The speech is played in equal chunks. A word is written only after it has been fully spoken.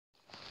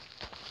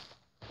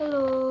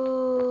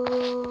Hello,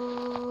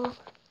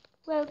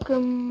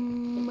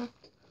 welcome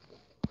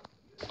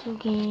to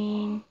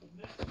game.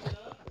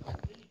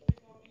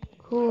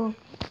 Cool,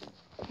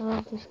 I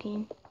love this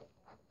game.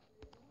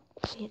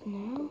 See it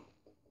now?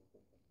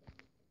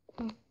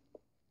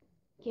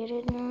 Get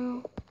it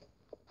now?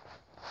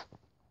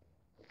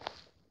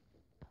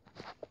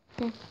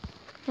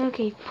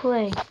 Okay,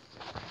 play.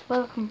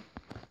 Welcome.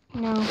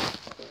 No.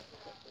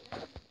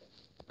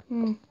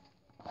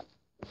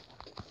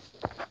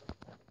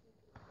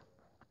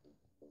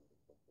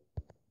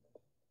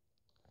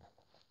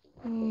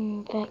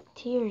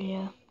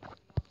 Bacteria.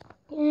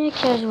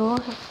 Casual.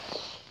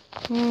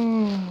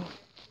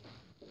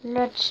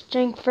 Let's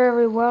think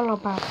very well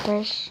about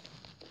this.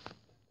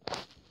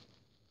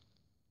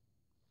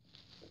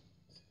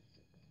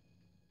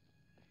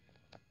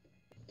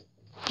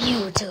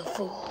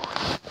 Beautiful.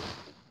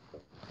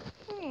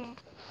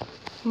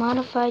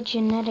 Modified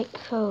genetic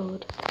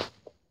code.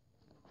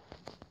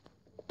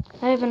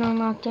 I haven't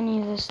unlocked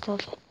any of this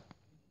stuff.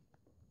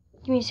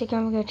 Give me a second,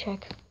 I'm gonna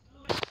check.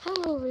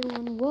 Hello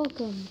everyone,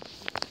 welcome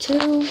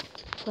to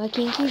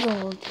Lucky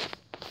Evolved.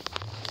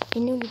 I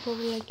know you're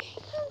probably like,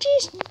 you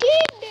just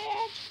did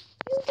that!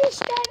 You just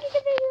started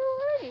the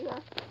video earlier.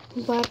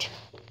 But,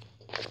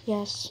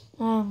 yes,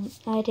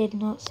 I did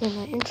not say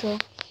my intro.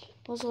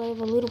 Also, I have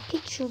a little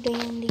picture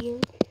down there.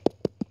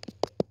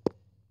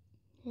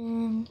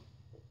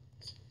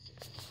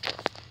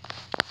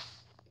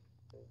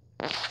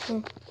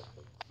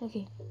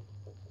 Okay.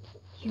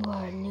 You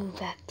are a new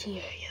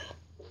bacteria.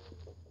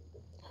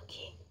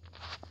 Okay.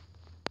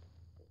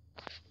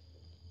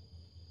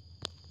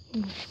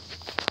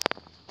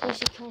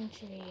 There's a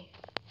country.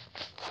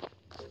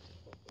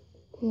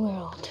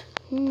 World.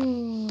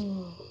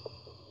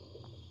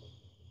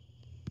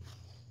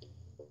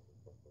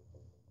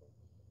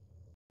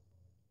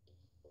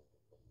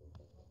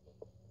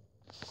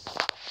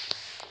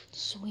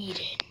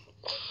 Sweden.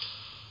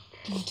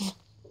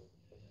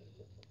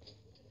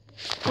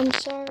 I'm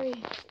sorry.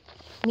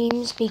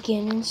 Memes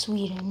begin in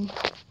Sweden.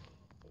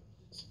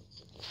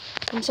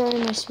 I'm sorry,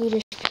 my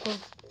Swedish people.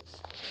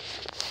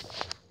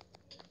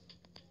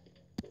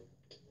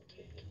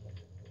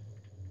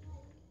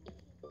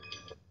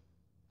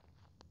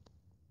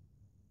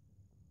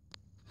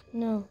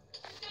 No.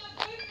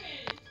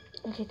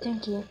 Okay,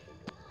 thank you.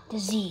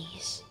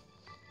 Disease.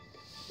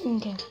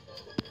 Okay.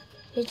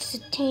 It's a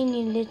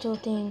tiny little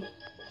thing.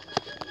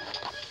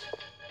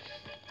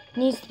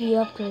 Needs to be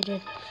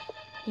upgraded.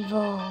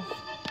 Evolve.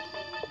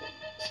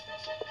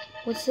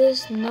 What's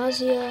this?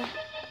 Nausea.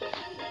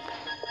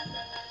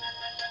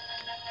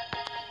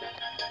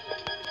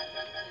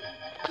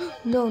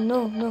 No.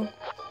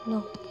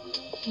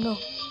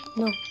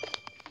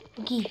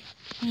 Okay,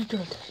 we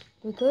good.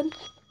 We good?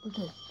 We're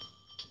good.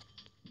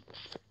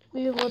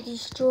 We will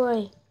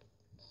destroy.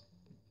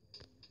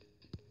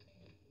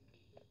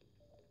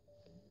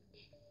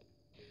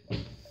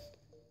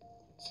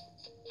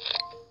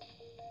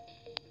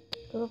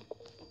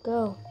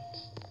 Go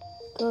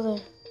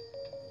there.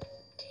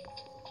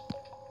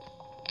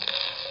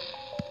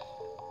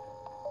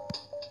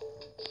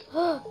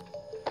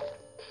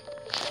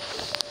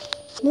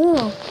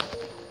 No.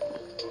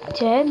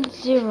 Dead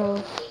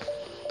 0.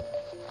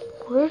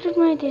 Where did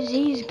my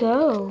disease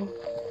go?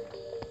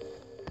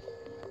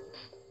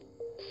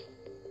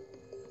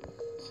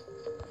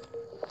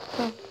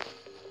 Oh.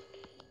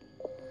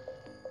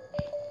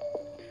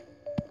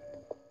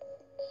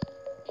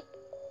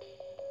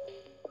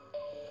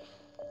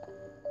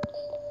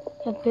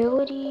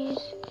 Abilities.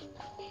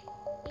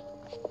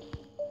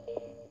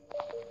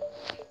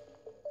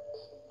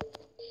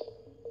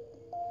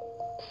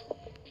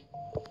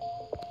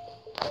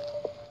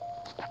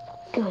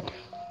 Good.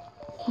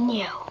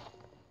 No.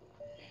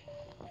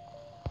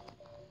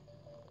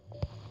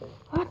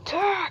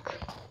 Attack!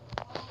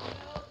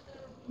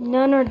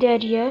 None are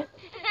dead yet.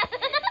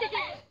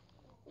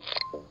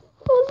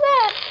 Who's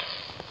that?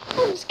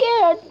 I'm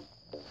scared.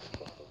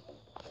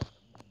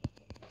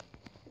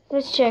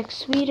 Let's check.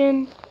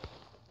 Sweden,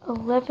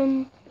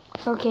 11.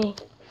 Okay,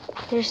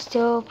 there's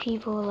still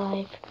people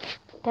alive.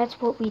 That's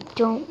what we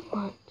don't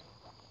want.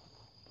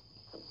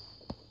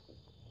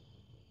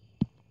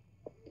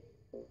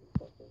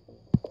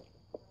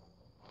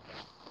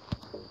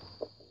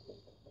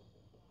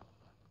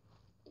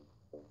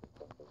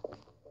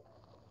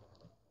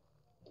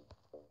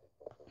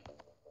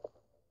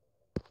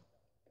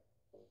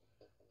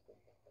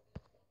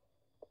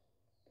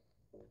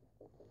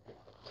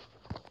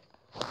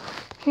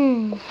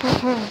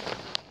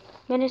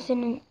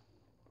 Medicine.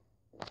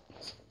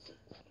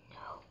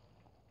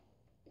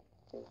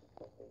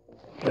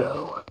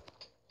 No.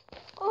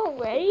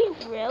 Already?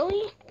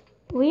 Really?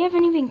 We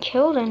haven't even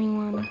killed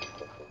anyone.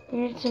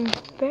 And it's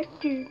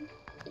infected.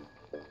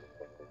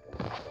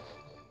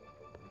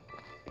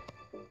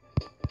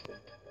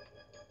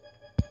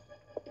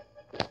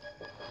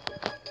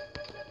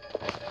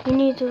 We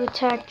need to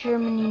attack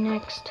Germany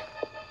next.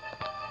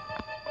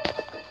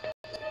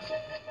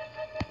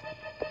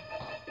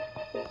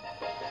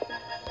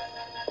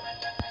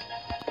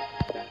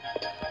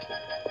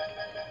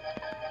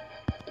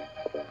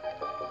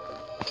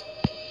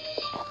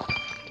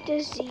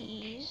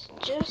 disease.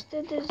 Just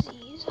a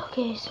disease.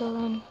 Okay, so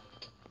then.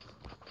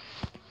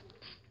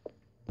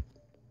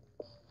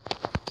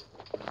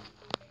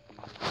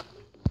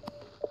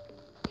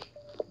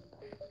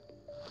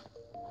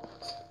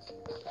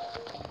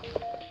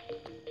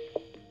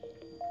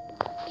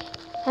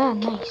 Ah,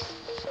 nice.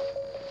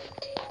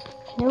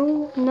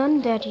 No,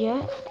 none dead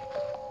yet.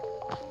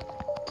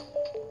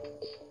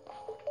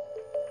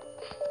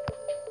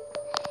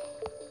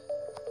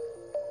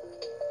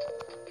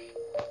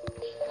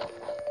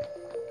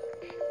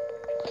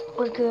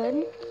 We're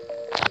good.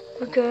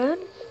 We're good.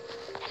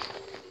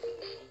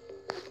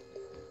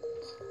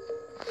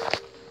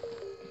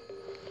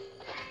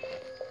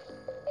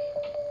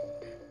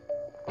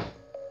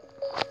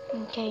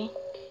 Okay.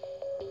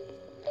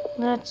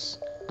 Let's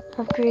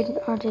upgrade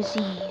our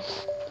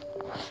disease.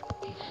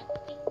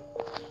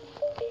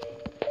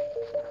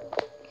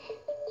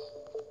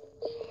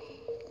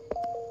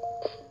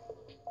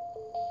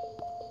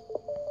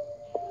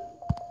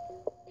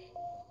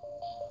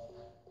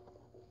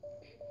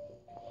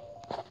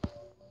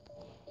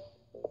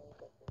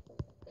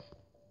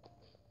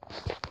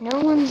 No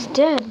one's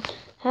dead.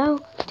 How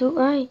do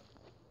I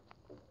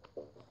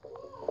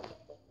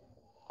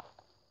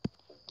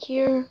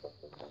cure?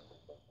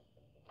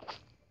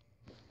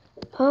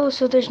 Oh,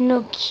 so there's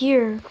no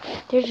cure.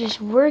 They're just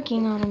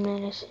working on a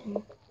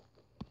medicine.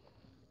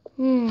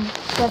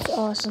 That's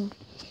awesome.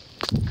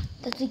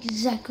 That's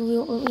exactly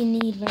what we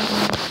need right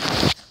now.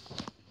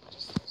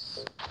 Just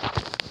this.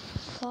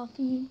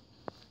 Coffee.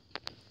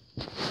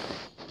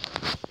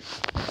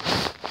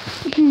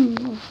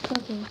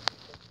 Okay.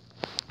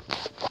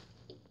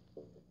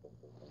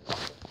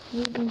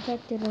 We've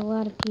infected a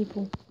lot of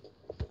people.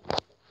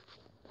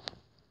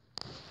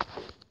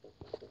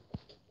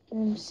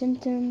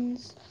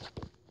 Symptoms.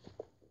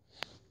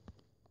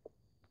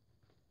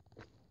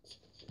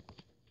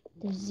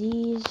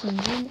 Disease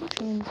and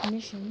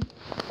transmission.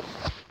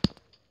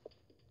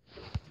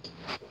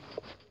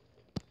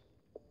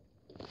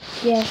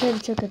 Yeah, I should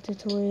have took a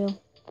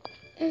tutorial.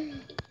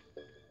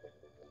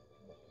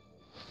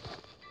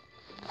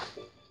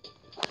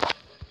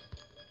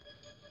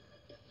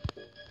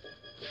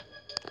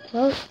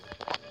 Well,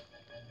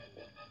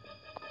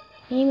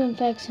 game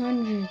infects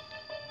 100.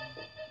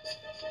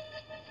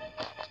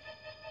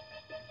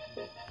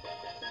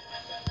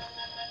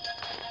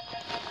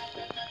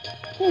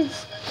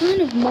 It's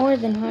kind of more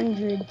than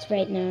hundreds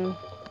right now.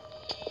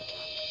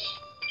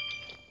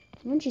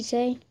 What'd you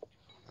say?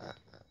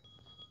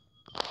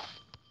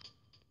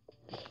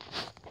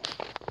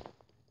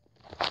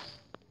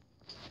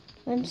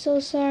 I'm so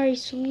sorry,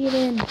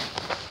 Sweden.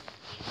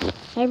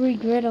 I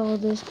regret all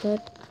this,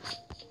 but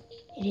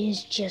it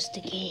is just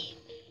a game.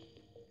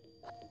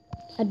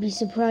 I'd be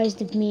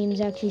surprised if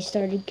memes actually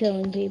started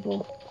killing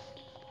people.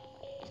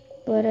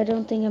 But I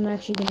don't think I'm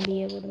actually going to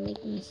be able to make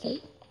a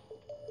mistake.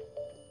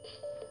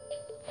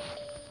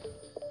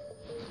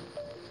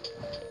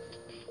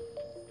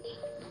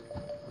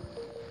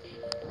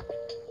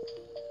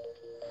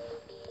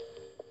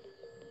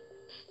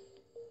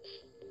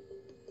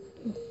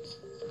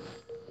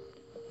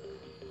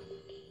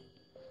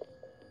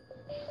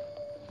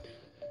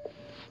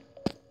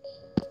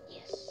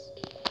 Yes.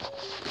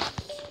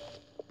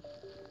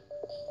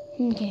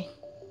 Okay.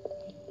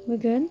 We're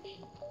good?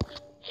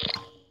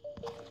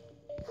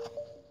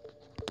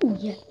 Oh,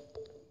 yeah.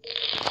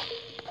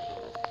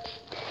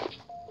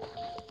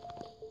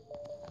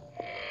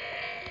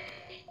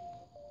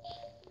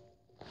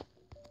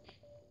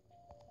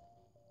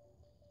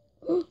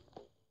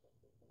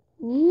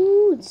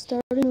 Ooh, it's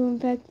starting to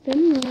infect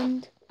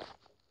Finland.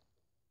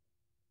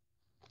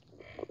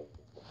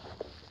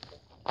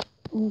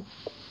 Ooh.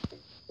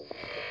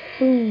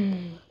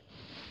 Boom.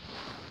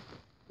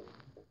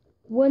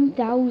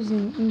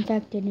 1,000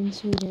 infected in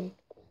Sweden.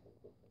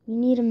 We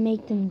need to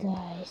make them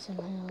die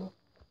somehow.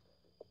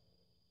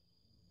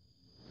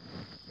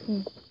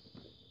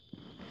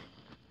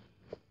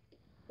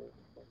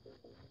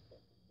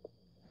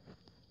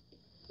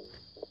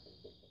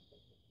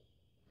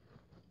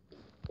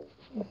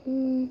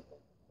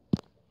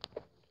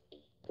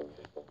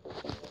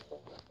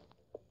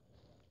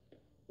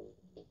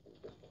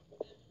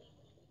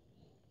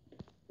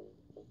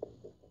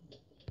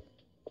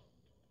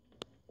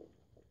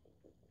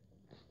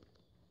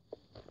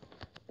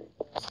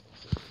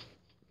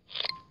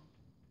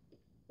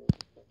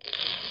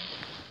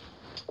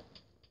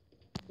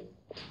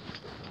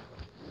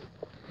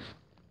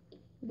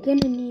 We're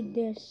gonna need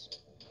this.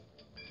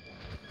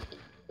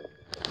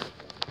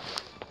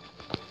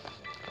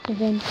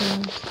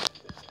 Eventually.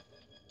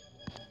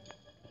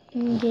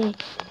 Okay.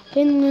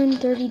 Finland,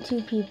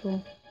 32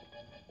 people.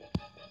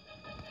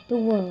 The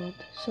world.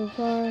 So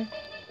far,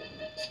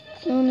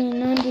 only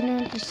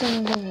 99%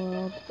 of the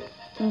world.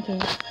 Okay.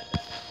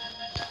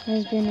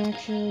 Has been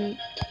actually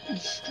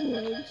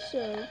destroyed,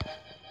 so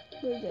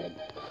we're good.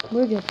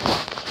 We're good.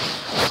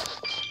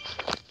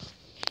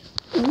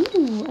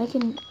 Ooh, I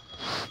can...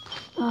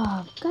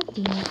 Oh, god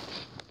damn it.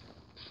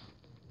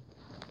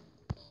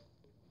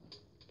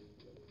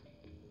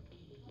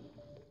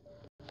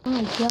 Oh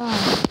my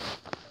god.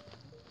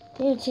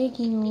 They're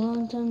taking a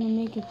long time to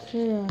make a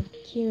cure.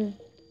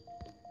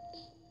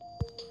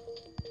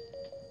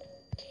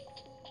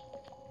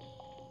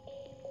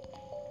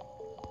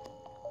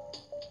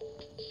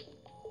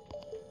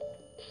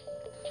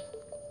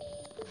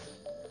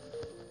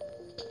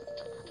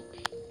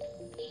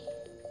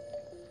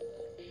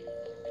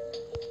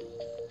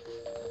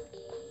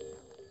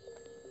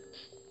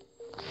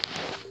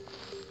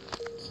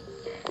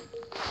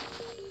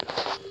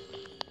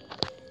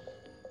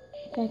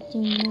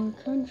 Affecting more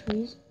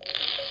countries.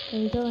 There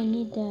we go, I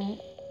need that.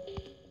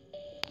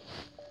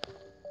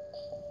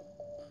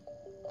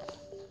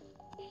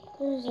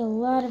 There's a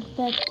lot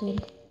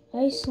affected.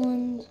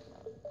 Iceland.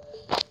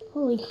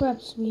 Holy crap,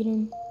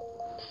 Sweden.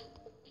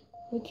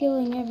 We're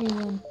killing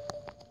everyone.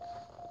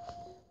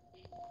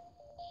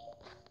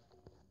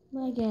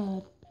 My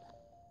god.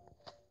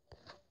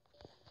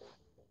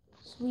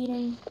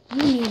 Sweden,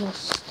 you need to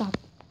stop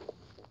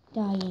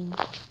dying.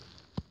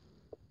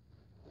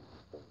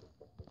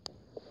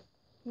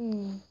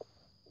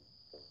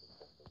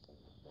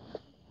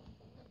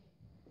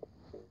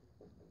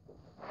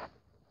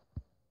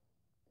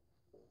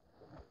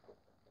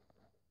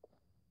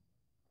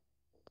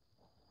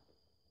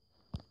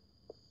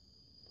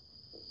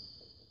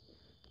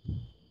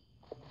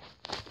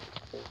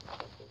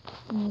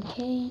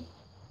 Okay.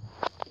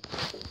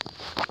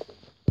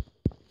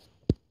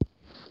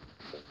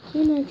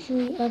 Can't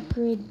actually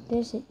upgrade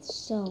this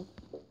itself,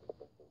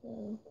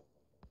 though.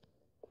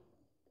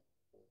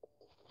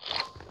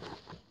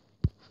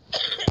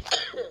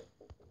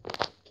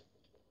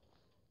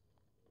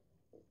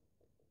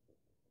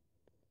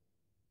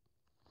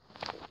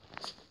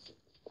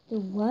 The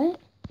what?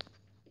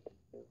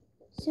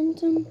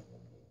 Symptom?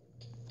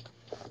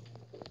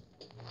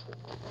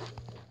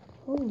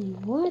 Holy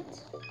what?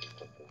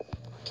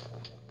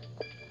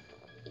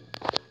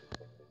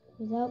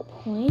 Without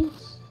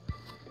points?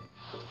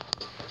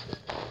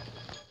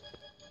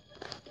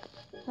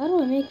 How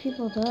do I make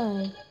people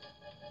die?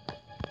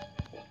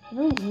 I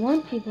don't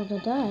want people to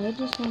die, I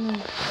just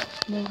want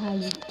to know how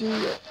you do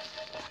it.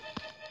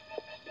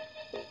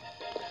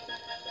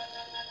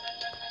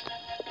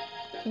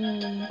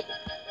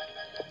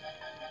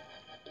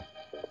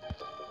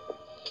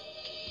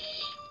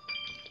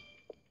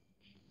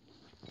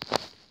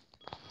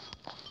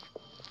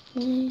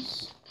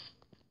 Nice.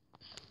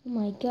 Oh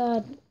my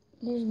god,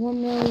 there's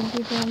 1 million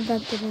people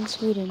infected in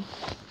Sweden.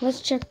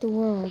 Let's check the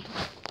world.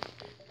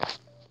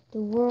 The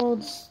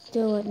world's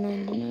still at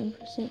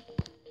 99%.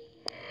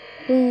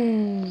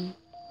 Boom.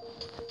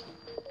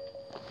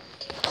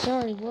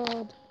 Sorry,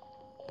 world.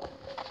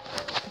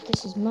 But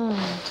this is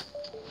mine.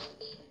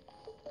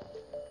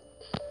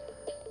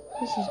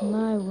 This is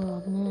my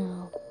world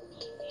now.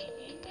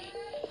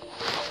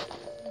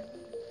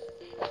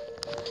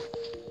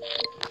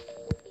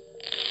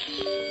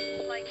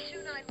 Flight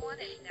 291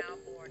 is now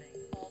boarding.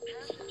 All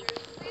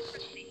passengers, please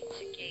proceed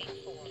to gate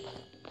 4.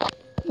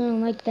 I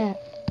don't like that.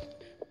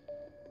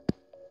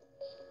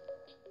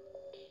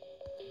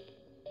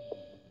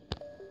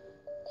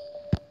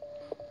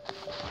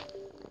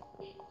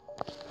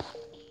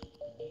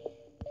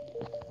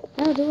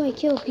 How do I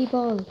kill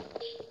people?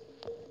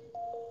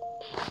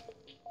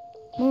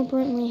 More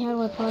importantly, how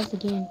do I pause the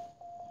game?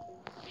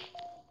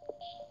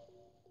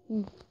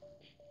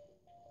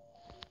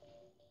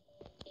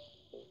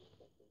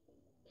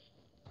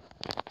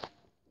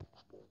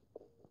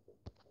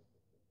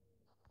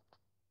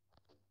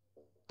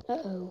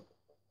 Uh-oh.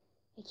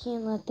 I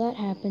can't let that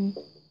happen.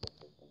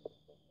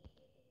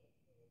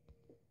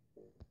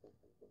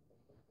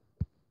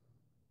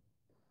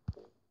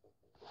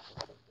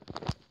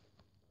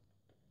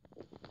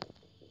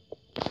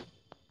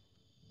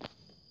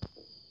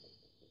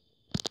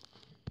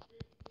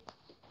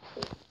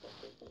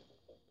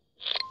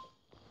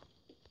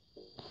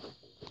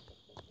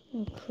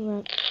 Oh,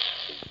 crap.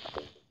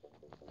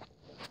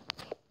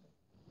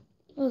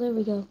 Oh, there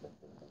we go.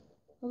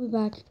 I'll be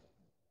back.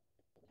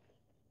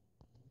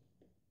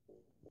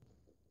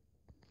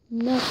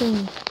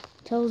 Nothing.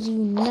 Tells you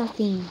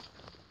nothing.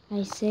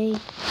 I say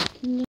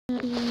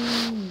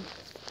nothing.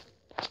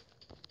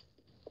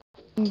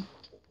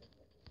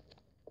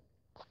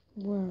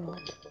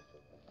 World.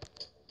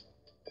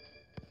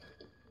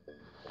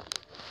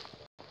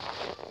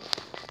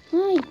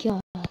 My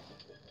god.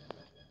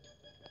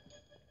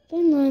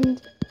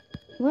 Finland,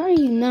 why are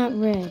you not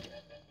red?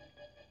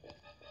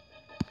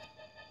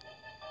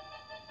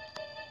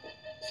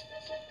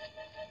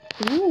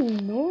 Ooh,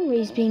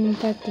 Norway's being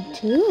infected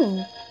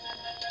too.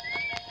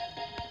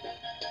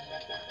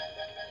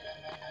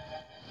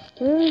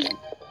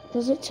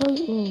 Does it tell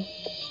you? Ooh,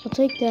 I'll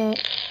take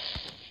that.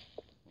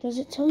 Does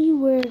it tell you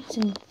where it's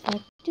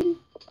infected?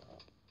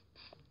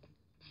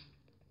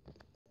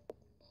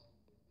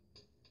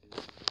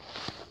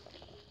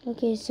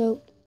 Okay,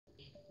 so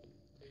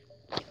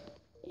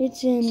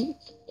it's in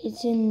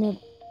the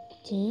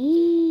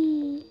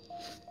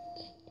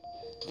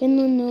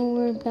Finland,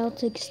 Norway,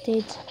 Baltic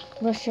states,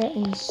 Russia,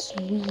 and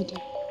Sweden.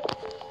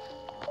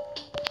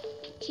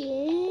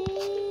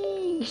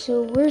 Okay,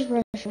 so where's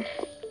Russia?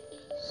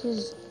 This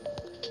is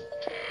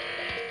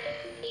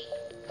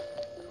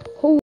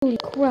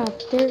Holy crap,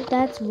 there,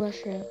 that's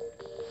Russia.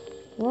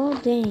 Well,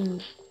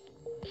 dang.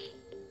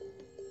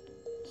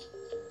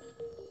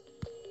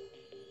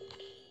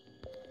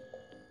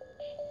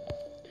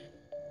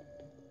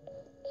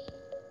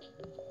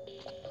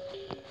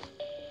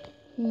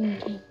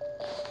 Okay.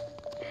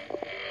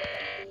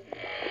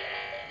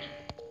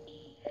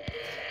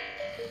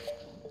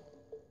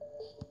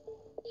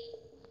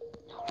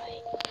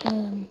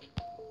 Alright,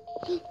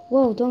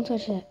 whoa, don't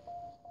touch that.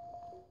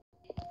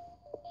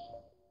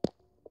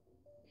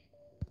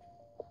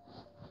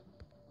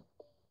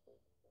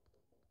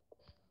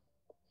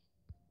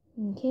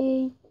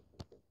 Okay.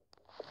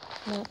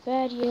 Not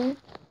bad yet.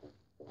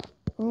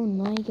 Oh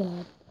my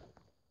god.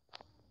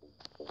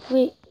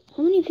 Wait,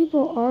 how many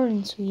people are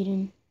in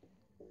Sweden?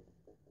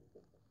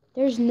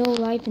 There's no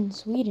life in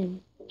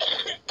Sweden.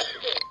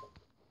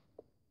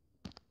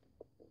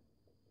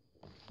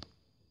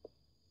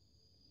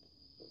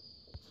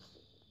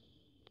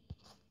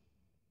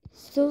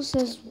 Still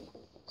says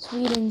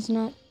Sweden's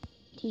not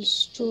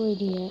destroyed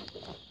yet.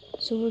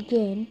 So we're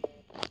good.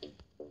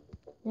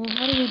 Now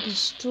how do we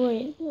destroy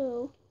it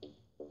though?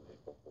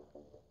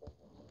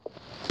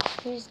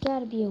 There's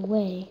gotta be a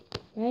way,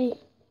 right?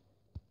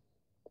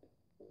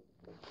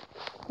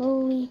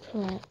 Holy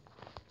crap.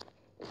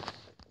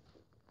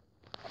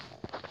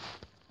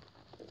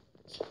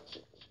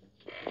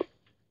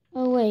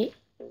 Oh wait,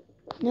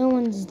 no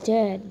one's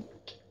dead.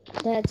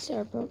 That's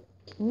our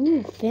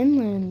Ooh,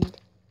 Finland.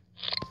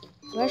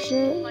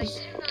 Russia Flight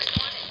is... 291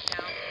 is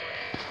now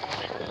boarding. All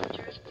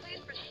passengers, please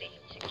proceed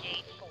to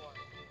gate 4.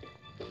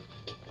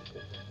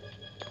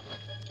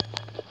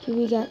 Okay,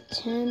 we got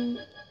 10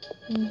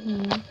 in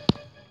here.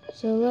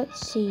 So let's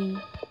see.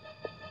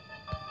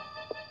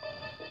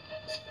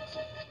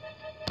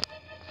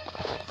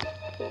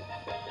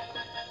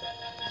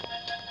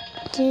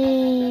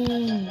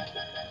 Dang.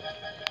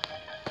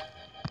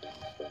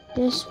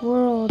 This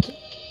world's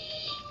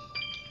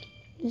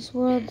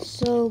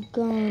so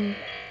gone.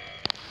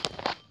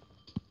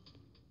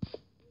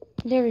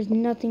 There is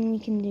nothing we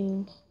can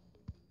do.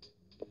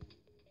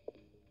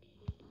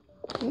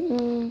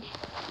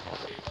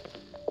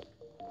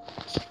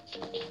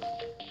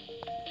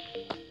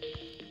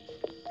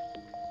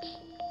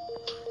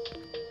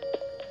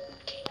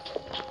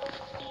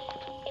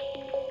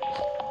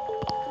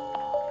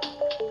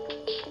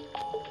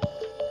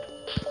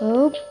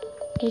 Oh,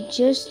 it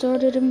just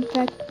started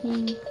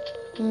infecting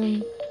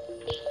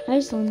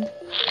Iceland.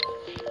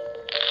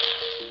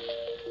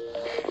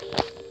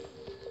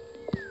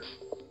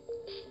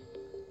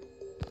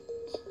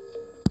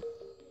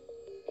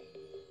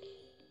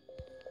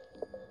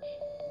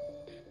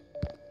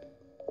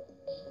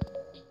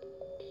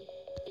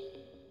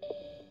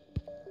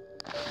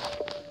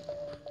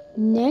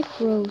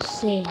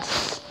 Necrosis.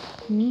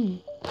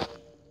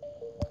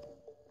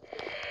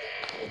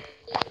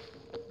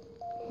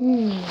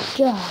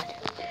 God.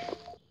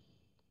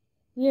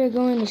 We are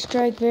going to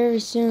strike very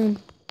soon.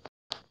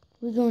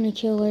 We're going to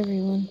kill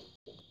everyone.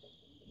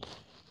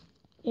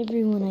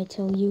 Everyone, I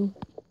tell you.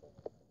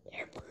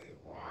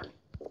 Everyone.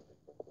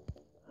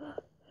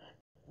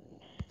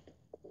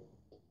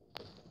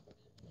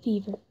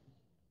 Fever.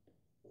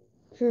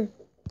 Sure,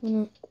 why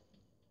not?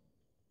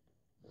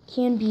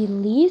 Can be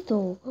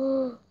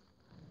lethal.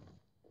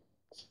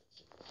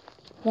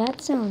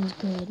 That sounds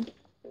good.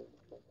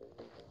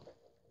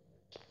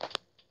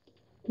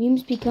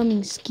 Memes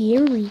becoming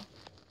scary.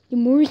 The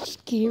more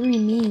scary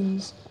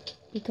memes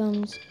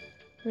becomes...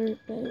 Okay,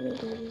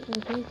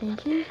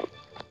 thank you.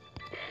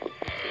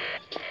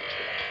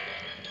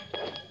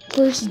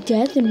 First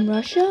death in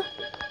Russia?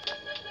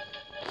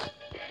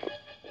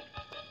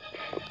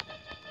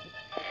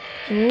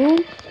 Oh.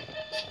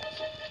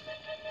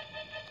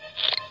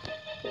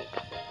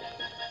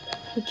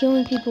 We're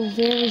killing people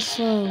very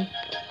slow.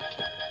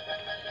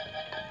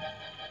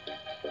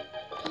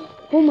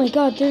 Oh my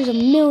god, there's a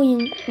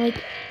million,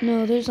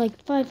 no, there's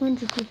like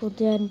 500 people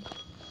dead.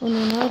 Oh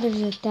no, now there's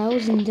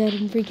 1,000 dead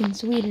in freaking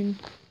Sweden.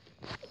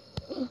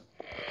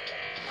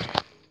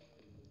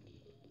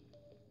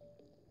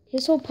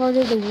 This whole part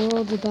of the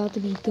world's about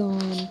to be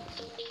gone.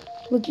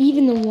 Look,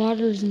 even the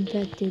water's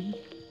infected.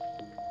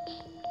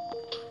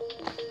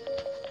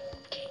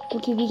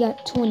 Okay, we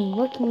got 20.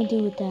 What can we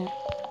do with that?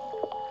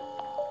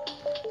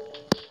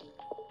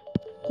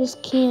 This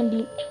can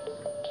be...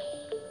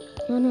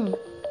 Oh no.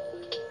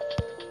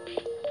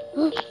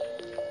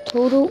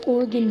 Total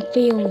organ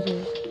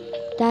failure.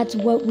 That's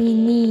what we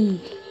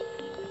need.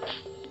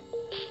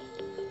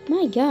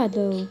 My god,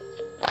 though.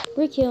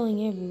 We're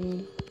killing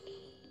everyone.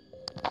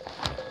 My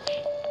god.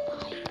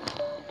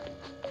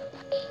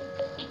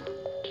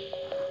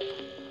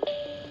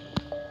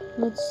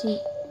 Let's see.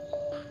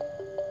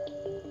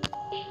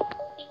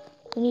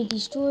 Any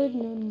destroyed?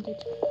 None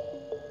did.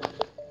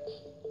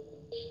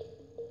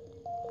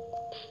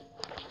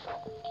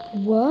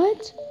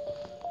 What?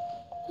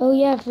 Oh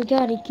yeah, I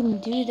forgot it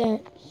can do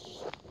that.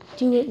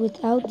 Do it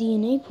without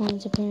DNA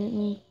points,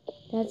 apparently.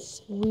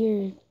 That's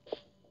weird.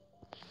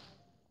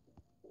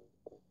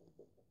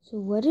 So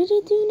what did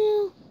it do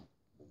now?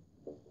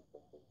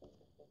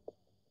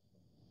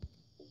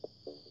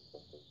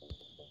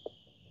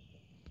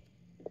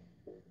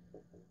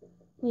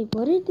 Wait,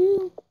 what it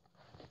do?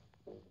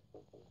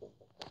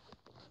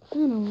 I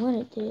don't know what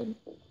it did.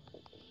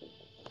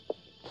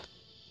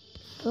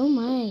 Oh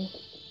my.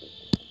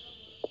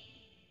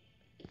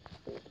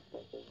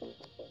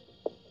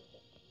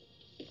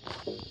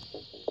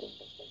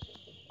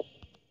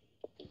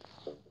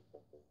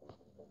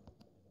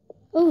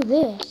 Oh,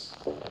 this.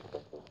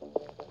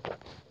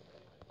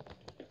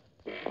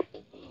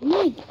 Oh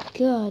my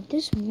god,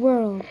 this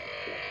world.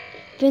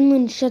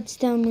 Finland shuts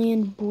down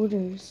land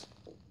borders.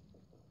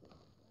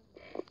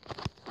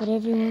 But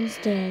everyone's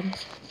dead.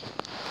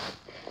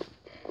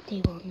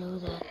 They won't know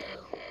that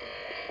though.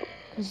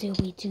 Because they'll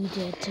be too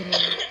dead to know.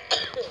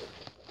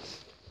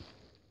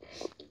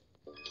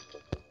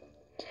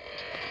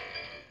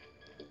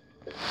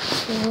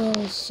 The world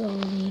is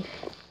slowly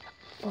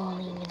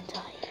falling and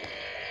dying.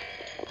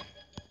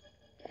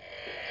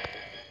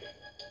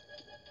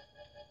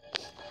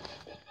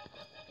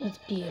 It's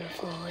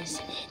beautiful,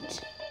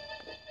 isn't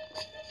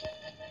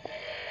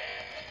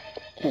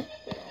it?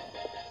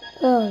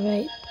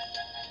 Alright.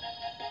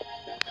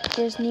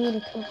 Just need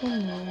a couple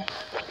more.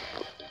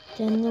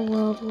 Then the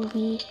world will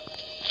be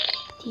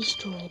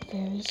destroyed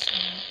very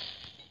soon.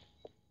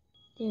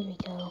 There we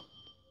go.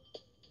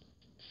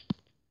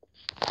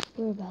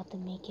 We're about to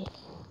make it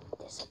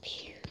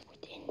disappear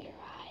within your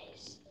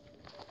eyes.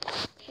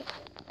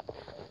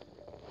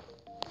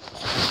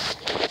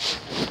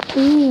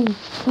 Ooh,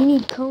 we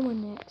need coma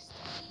next.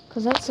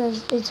 Because that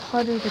says it's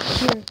harder to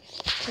cure.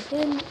 But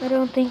then I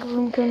don't think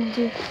I'm going to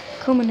do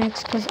coma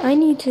next. Because I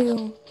need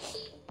to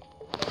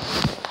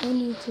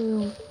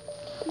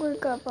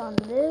work up on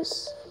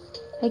this.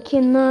 I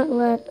cannot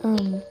let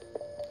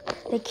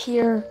the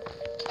cure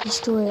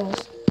destroy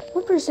us.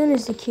 What percent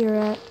is the cure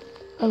at?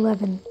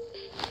 11.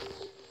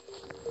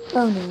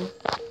 Oh no.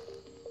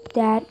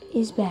 That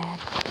is bad.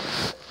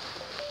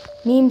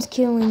 Memes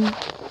killing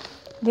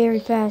very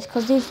fast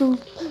because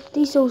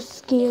they're so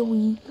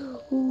scary.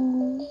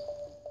 Ooh.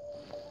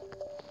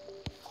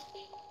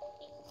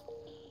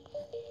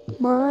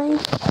 My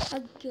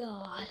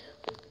god.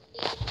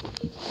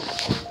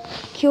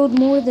 Killed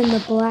more than the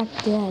Black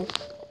Death.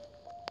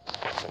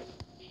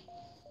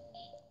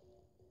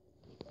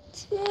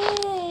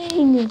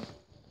 Dang.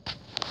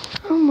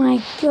 Oh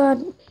my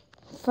god.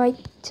 Fight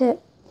the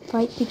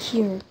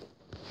cure.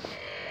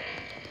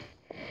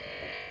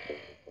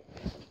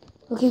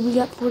 Okay, we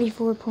got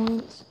 44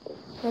 points.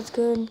 That's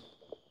good.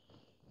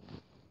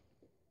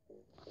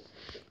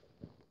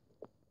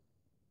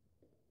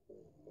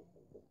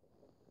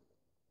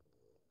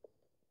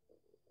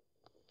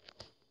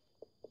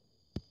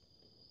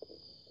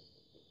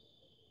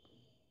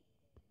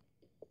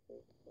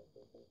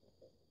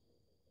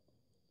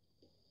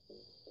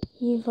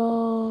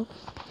 Evolve.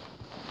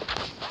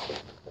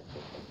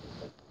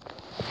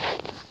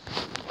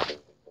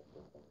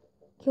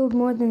 Killed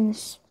more than the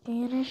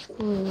Spanish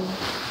flu.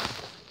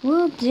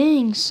 Well,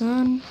 dang,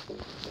 son.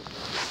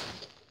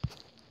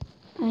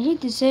 I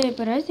hate to say it,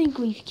 but I think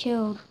we've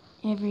killed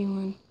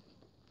everyone.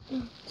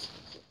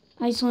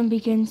 Iceland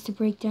begins to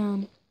break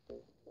down.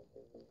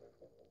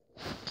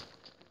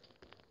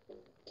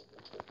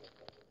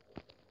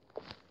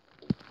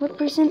 What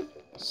percent?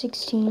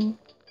 16.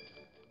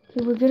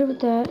 Okay, we're good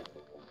with that.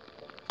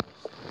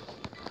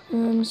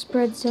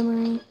 Spread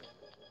summary.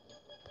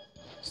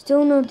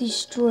 Still not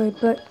destroyed,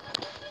 but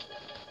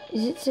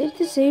is it safe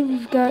to say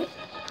we've got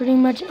pretty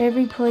much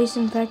every place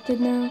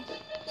infected now?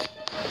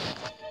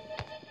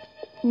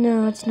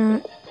 No, it's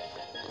not.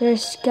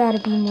 There's gotta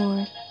be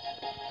more.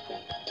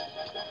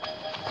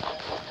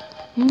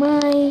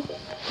 My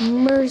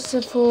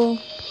merciful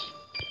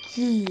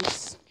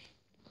jeez.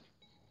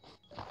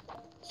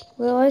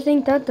 Well, I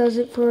think that does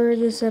it for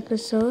this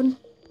episode.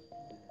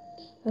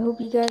 I hope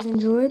you guys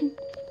enjoyed.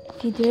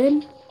 If you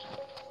did,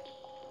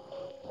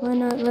 why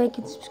not like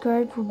and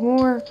subscribe for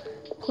more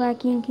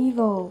Black Ink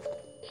Evolved.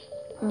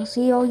 I'll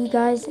see all you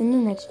guys in the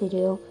next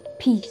video.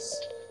 Peace.